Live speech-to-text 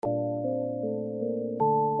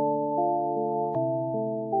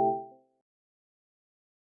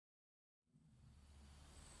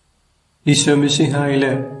ഈശോ മിശിഹായിൽ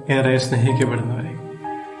ഏറെ സ്നേഹിക്കപ്പെടുന്നവരെ,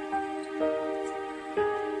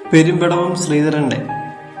 പെരുമ്പടവം ശ്രീധരന്റെ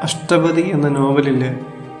അഷ്ടപതി എന്ന നോവലില്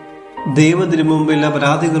ദൈവതിരുമുമ്പിൽ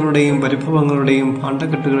അപരാധികളുടെയും പരിഭവങ്ങളുടെയും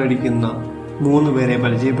ഭാണ്ഡക്കെട്ടുകളടിക്കുന്ന 3 പേരെ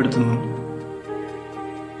പരിചയപ്പെടുത്തുന്നു.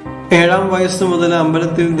 7-ാം വയസ്സ് മുതൽ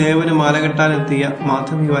അമ്പലത്തിൽ ദേവന് മാല കെട്ടാനെത്തിയ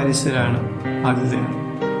മാധവി വാരിശരാണ് ആതിഥേയർ.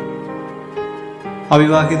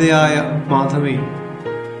 അവിവാഹിതയായ മാധവി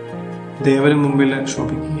ദേവന് മുമ്പിൽ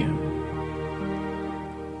ശോഭിക്കുകയാണ്.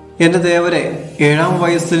 എന്റെ ദേവരെ, 7-ാം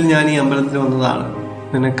വയസ്സിൽ ഞാൻ ഈ അമ്പലത്തിൽ വന്നതാണ്.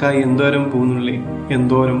 നിനക്കായി എന്തോരം പൂനുള്ളി,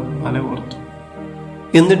 എന്തോരം മാല കോർത്തു.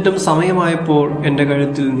 എന്നിട്ടും സമയമായപ്പോൾ എന്റെ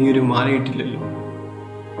കഴുത്തിൽ നീ ഒരു മാലയിട്ടില്ലല്ലോ.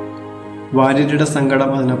 വാര്യരുടെ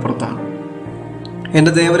സങ്കടം അതിനപ്പുറത്താണ്.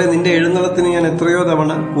 എന്റെ ദേവരെ, നിന്റെ എഴുന്നള്ളത്തിന് ഞാൻ എത്രയോ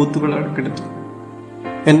തവണ കൂത്തുവിളക്കെടുത്തു.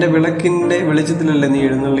 എന്റെ വിളക്കിന്റെ വെളിച്ചത്തിലല്ലേ നീ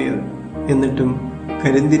എഴുന്നള്ളിയത്. എന്നിട്ടും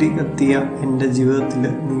കരിന്തിരി കത്തിയ എന്റെ ജീവിതത്തിൽ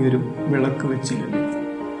നീ ഒരു വിളക്ക് വെച്ചില്ലല്ലോ.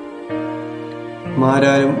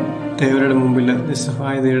 മാരാരും ദേവരുടെ മുമ്പിൽ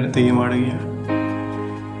നിസ്സഹായതയുടെ തെയ്യമാടുകയാണ്.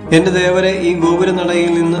 എന്റെ ദേവരെ, ഈ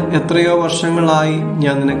ഗോപുരനടയിൽ നിന്ന് എത്രയോ വർഷങ്ങളായി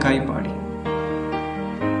ഞാൻ നിനക്കായി പാടി.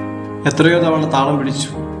 എത്രയോ തവണ താളം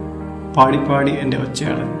പിടിച്ചു. പാടിപ്പാടി എന്റെ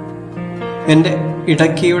ഒച്ചയടങ്ങി. എന്റെ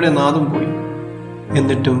ഇടയ്ക്കയുടെ നാദം പോയി.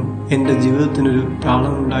 എന്നിട്ടും എന്റെ ജീവിതത്തിനൊരു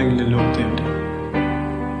താളമുണ്ടായില്ലല്ലോ ദേവരെ.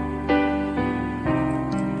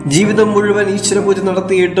 ജീവിതം മുഴുവൻ ഈശ്വരപൂജ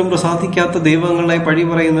നടത്തിയിട്ടും പ്രസാദിക്കാത്ത ദൈവങ്ങളെ പഴി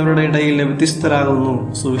പറയുന്നവരുടെ ഇടയിൽ വ്യത്യസ്തരാകുന്നു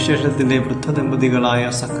സുവിശേഷത്തിന്റെ വൃദ്ധ ദമ്പതികളായ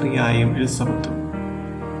സക്രിയായും എലിസബത്തും.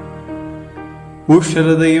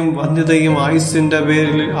 ഊഷരതയും വന്ധ്യതയും ആയുസിന്റെ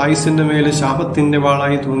മേല് ശാപത്തിന്റെ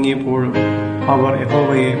വാളായി തൂങ്ങിയപ്പോഴും അവർ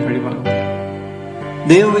യഹോവയെ പഴി പറഞ്ഞു.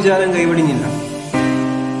 ദൈവവിചാരം കൈവടിഞ്ഞില്ല.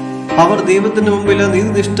 അവർ ദൈവത്തിന് മുമ്പിൽ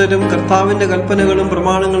നീതിനിഷ്ഠരും കർത്താവിന്റെ കൽപ്പനകളും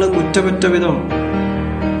പ്രമാണങ്ങളും കുറ്റപറ്റ വിധം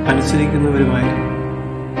അനുസരിക്കുന്നവരുമായിരുന്നു.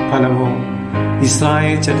 ഫലമോ,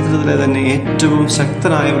 ഇസ്രായേൽ ചരിത്രത്തിലെ തന്നെ ഏറ്റവും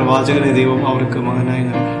ശക്തനായ പ്രവാചകനെ ദൈവം അവർക്ക് മകനായി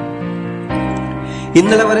നൽകി.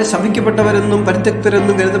 ഇന്നലെ വരെ ശപിക്കപ്പെട്ടവരെന്നും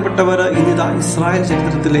പരിത്യക്തരെന്നും കരുതപ്പെട്ടവർ ഇന്നിതാ ഇസ്രായേൽ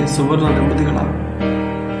ചരിത്രത്തിലെ സുവർണ ദമ്പതികളാണ്.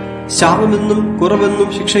 ശാപമെന്നും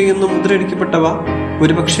കുറവെന്നും ശിക്ഷയെന്നും മുദ്രയടിക്കപ്പെട്ടവ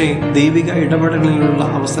ഒരുപക്ഷെ ദൈവിക ഇടപെടലിനുള്ള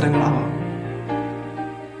അവസരങ്ങളാവാം.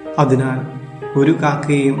 അതിനാൽ ഒരു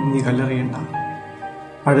കാക്കയും നീ കല്ലെറിയണ്ട.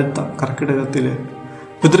 അടുത്ത കർക്കിടകത്തില്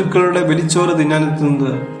പിതൃക്കളുടെ വെലിച്ചോറ്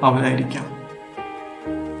തിന്നാനെത്തുന്നത് അവനായിരിക്കാം.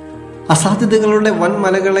 അസാധ്യതകളുടെ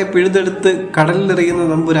വൻമലകളെ പിഴുതെടുത്ത് കടലിലെറിയുന്ന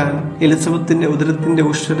നമ്പുരാൻ എലിസബത്തിന്റെ ഉദരത്തിന്റെ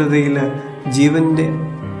ഉഷരതയില് ജീവന്റെ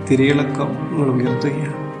തിരയിളക്കങ്ങൾ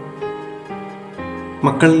ഉയർത്തുകയാണ്.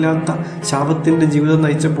 മക്കളില്ലാത്ത ശാപത്തിന്റെ ജീവിതം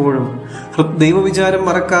നയിച്ചപ്പോഴും ദൈവവിചാരം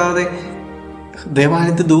മറക്കാതെ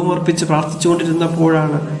ദേവാലയത്തിൽ ധൂമർപ്പിച്ച്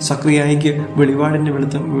പ്രാർത്ഥിച്ചുകൊണ്ടിരുന്നപ്പോഴാണ് സക്രിയായിക്ക് വെളിപാടിന്റെ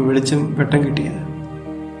വെളിച്ചം വെട്ടം കിട്ടിയത്.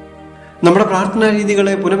 നമ്മുടെ പ്രാർത്ഥനാ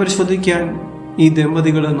രീതികളെ പുനഃപരിശോധിക്കാൻ ഈ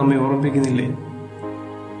ദമ്പതികൾ നമ്മെ ഓർമ്മിപ്പിക്കുന്നില്ലേ?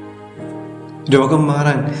 രോഗം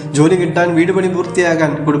മാറാൻ, ജോലി കിട്ടാൻ, വീട് പണി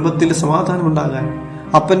പൂർത്തിയാകാൻ, കുടുംബത്തിൽ സമാധാനം ഉണ്ടാകാൻ,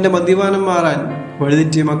 അപ്പന്റെ മദ്യപാനം മാറാൻ,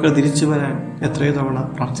 വഴിതെറ്റിയ മക്കൾ തിരിച്ചു വരാൻ എത്രയോ തവണ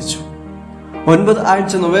പ്രാർത്ഥിച്ചു. 9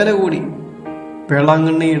 ആഴ്ച നൊവേല കൂടി.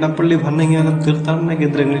 വേളാങ്കണ്ണി, ഇടപ്പള്ളി, ഭരണങ്ങാനം തീർത്ഥാടന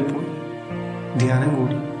കേന്ദ്രങ്ങളിൽ പോയി ധ്യാനം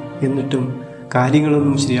കൂടി. എന്നിട്ടും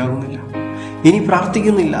കാര്യങ്ങളൊന്നും ശരിയാകുന്നില്ല. ഇനി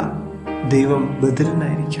പ്രാർത്ഥിക്കുന്നില്ല. ദൈവം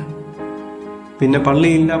ബദിരനായിരിക്കാം. പിന്നെ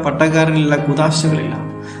പള്ളിയില്ല, പട്ടക്കാരനില്ല, കുതാശകളില്ല.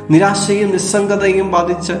 നിരാശയും നിസ്സംഗതയും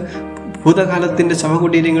ബാധിച്ച് ഭൂതകാലത്തിന്റെ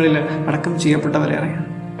ശവകുടീരങ്ങളിൽ അടക്കം ചെയ്യപ്പെട്ടവരേറെയാണ്.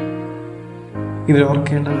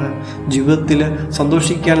 ഇവരോർക്കേണ്ടത് ജീവിതത്തിൽ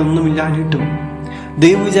സന്തോഷിക്കാനൊന്നുമില്ലാഞ്ഞിട്ടും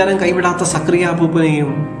ദൈവവിചാരം കൈവിടാത്ത സക്രിയ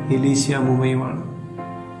അപ്പൂപ്പനെയും എലീശ അമ്മൂമ്മയുമാണ്.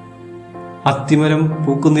 അത്തിമരം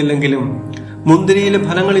പൂക്കുന്നില്ലെങ്കിലും, മുന്തിരിയില്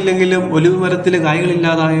ഫലങ്ങളില്ലെങ്കിലും, ഒലിവ് മരത്തില്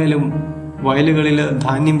കായ്കളില്ലാതായാലും, വയലുകളില്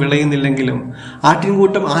ധാന്യം വിളയുന്നില്ലെങ്കിലും,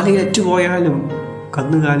 ആട്ടിൻകൂട്ടം ആലയറ്റുപോയാലും,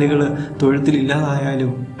 കന്നുകാലികള്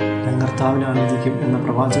തൊഴുത്തിലില്ലാതായാലും ഞാൻ കർത്താവിനെ ആരാധിക്കും എന്ന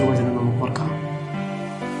പ്രവാചക വചനം നമുക്ക് ഓർക്കാം.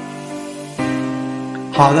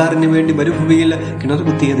 ഹാഗാറിന് വേണ്ടി മരുഭൂമിയിൽ കിണർ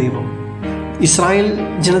കുത്തിയ ദൈവം, ഇസ്രായേൽ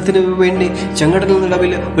ജനത്തിന് വേണ്ടി ചെങ്കടൽ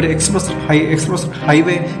നിലവിൽ ഒരു എക്സ്പ്രസ്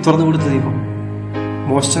ഹൈവേ തുറന്നു കൊടുത്ത ദൈവം,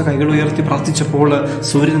 മോശ കൈകൾ ഉയർത്തി പ്രാർത്ഥിച്ചപ്പോൾ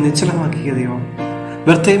സൂര്യനെ നിശ്ചലമാക്കിയ ദൈവം,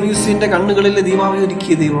 ബർത്തേമീസിന്റെ കണ്ണുകളിൽ ദീപാവലി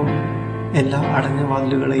ഒരുക്കിയ ദൈവം എല്ലാ അടഞ്ഞ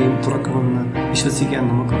വാതിലുകളെയും തുറക്കുമെന്ന് വിശ്വസിക്കാൻ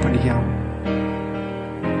നമുക്ക് പഠിക്കാം.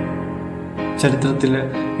 ചരിത്രത്തിൽ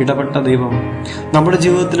ഇടപെട്ട ദൈവം നമ്മുടെ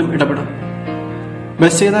ജീവിതത്തിലും ഇടപെടും.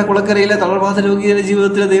 ബെത്സേദ കുളക്കരയിലെ തളർവാദ രോഗിയുടെ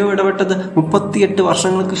ജീവിതത്തിൽ ദൈവം ഇടപെട്ടത് 38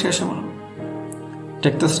 വർഷങ്ങൾക്ക് ശേഷമാണ്.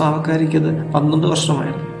 രക്തസ്രാവക്കാരിക്കത് 12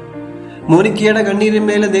 വർഷമായിരുന്നു. മോനിക്കയുടെ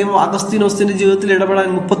കണ്ണീരിന്മേലെ ദൈവം അഗസ്തീനോസിന്റെ ജീവിതത്തിൽ ഇടപെടാൻ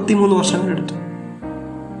 33 വർഷങ്ങളെടുത്തു.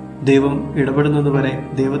 ദൈവം ഇടപെടുന്നതുവരെ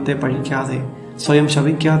ദൈവത്തെ പഴിക്കാതെ, സ്വയം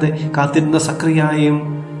ശപിക്കാതെ കാത്തിരുന്ന സക്രിയായും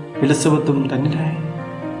എലിസബത്തും തന്നിലായി.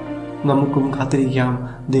 നമുക്കും കാത്തിരിക്കാം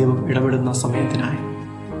ദൈവം ഇടപെടുന്ന സമയത്തിനായി.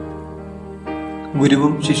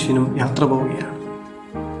 ഗുരുവും ശിഷ്യനും യാത്ര പോവുകയാണ്.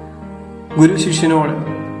 ഗുരു ശിഷ്യനോട്,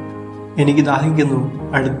 എനിക്ക് ദാഹിക്കുന്നു,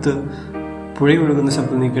 അടുത്ത് പുഴയൊഴുകുന്ന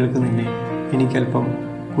ശബ്ദം നീ കേൾക്കുന്നില്ലേ? എനിക്കല്പം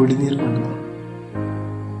കുടിനീർ കൊണ്ടുവാ.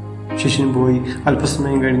 ശിഷ്യൻ പോയി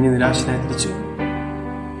അല്പസമയം കഴിഞ്ഞ് നിരാശനായി തിരിച്ചു.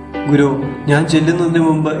 ഗുരു, ഞാൻ ചെല്ലുന്നതിന്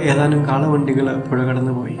മുമ്പ് ഏതാനും കാളവണ്ടികൾ പുഴ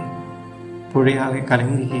കടന്നുപോയി. പുഴയാകെ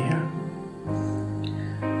കലങ്ങിയിരിക്കുകയാണ്.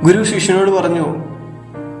 ഗുരു ശിഷ്യനോട് പറഞ്ഞു,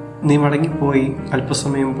 നീ മടങ്ങിപ്പോയി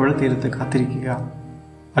അല്പസമയം പുഴ തീരത്ത് കാത്തിരിക്കുക.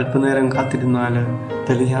 അല്പനേരം കാത്തിരുന്നാൽ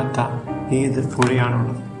തെളിയാത്ത ഏത്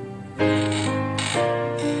പുഴയാണുള്ളത്?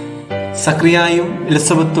 സക്രിയായും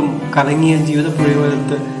എലിസബത്തും കലങ്ങിയ ജീവിത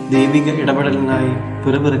പുഴയോരത്ത് ദൈവിക ഇടപെടലിനായി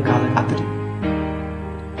പിറുപിറുക്കാതെ കാത്തിരിക്കും.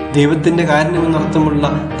 ദൈവത്തിന്റെ കാരുണ്യമെന്നർത്ഥമുള്ള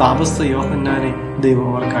താപസ യോഹന്നാനെ ദൈവം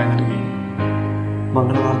അവർക്കായി നൽകി.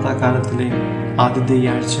 മംഗളവാർത്താ കാലത്തിലെ ആദ്യത്തെ ഈ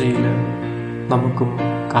ആഴ്ചയിൽ നമുക്കും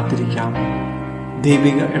കാത്തിരിക്കാം.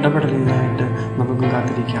 ദൈവിക ഇടപെടലിനായിട്ട് നമുക്കും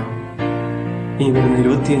കാത്തിരിക്കാം. ഈ വരുന്ന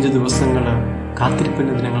 25 ദിവസങ്ങൾ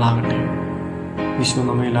കാത്തിരിപ്പിന്റെ ദിനങ്ങളാകട്ടെ. ഈശോ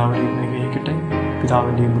നമ്മെ എല്ലാവരെയും അനുഗ്രഹിക്കട്ടെ.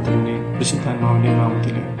 പിതാവിന്റെയും പുത്രന്റെയും പരിശുദ്ധാത്മാവിന്റെയും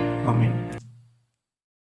നാമത്തിൽ ആമേൻ.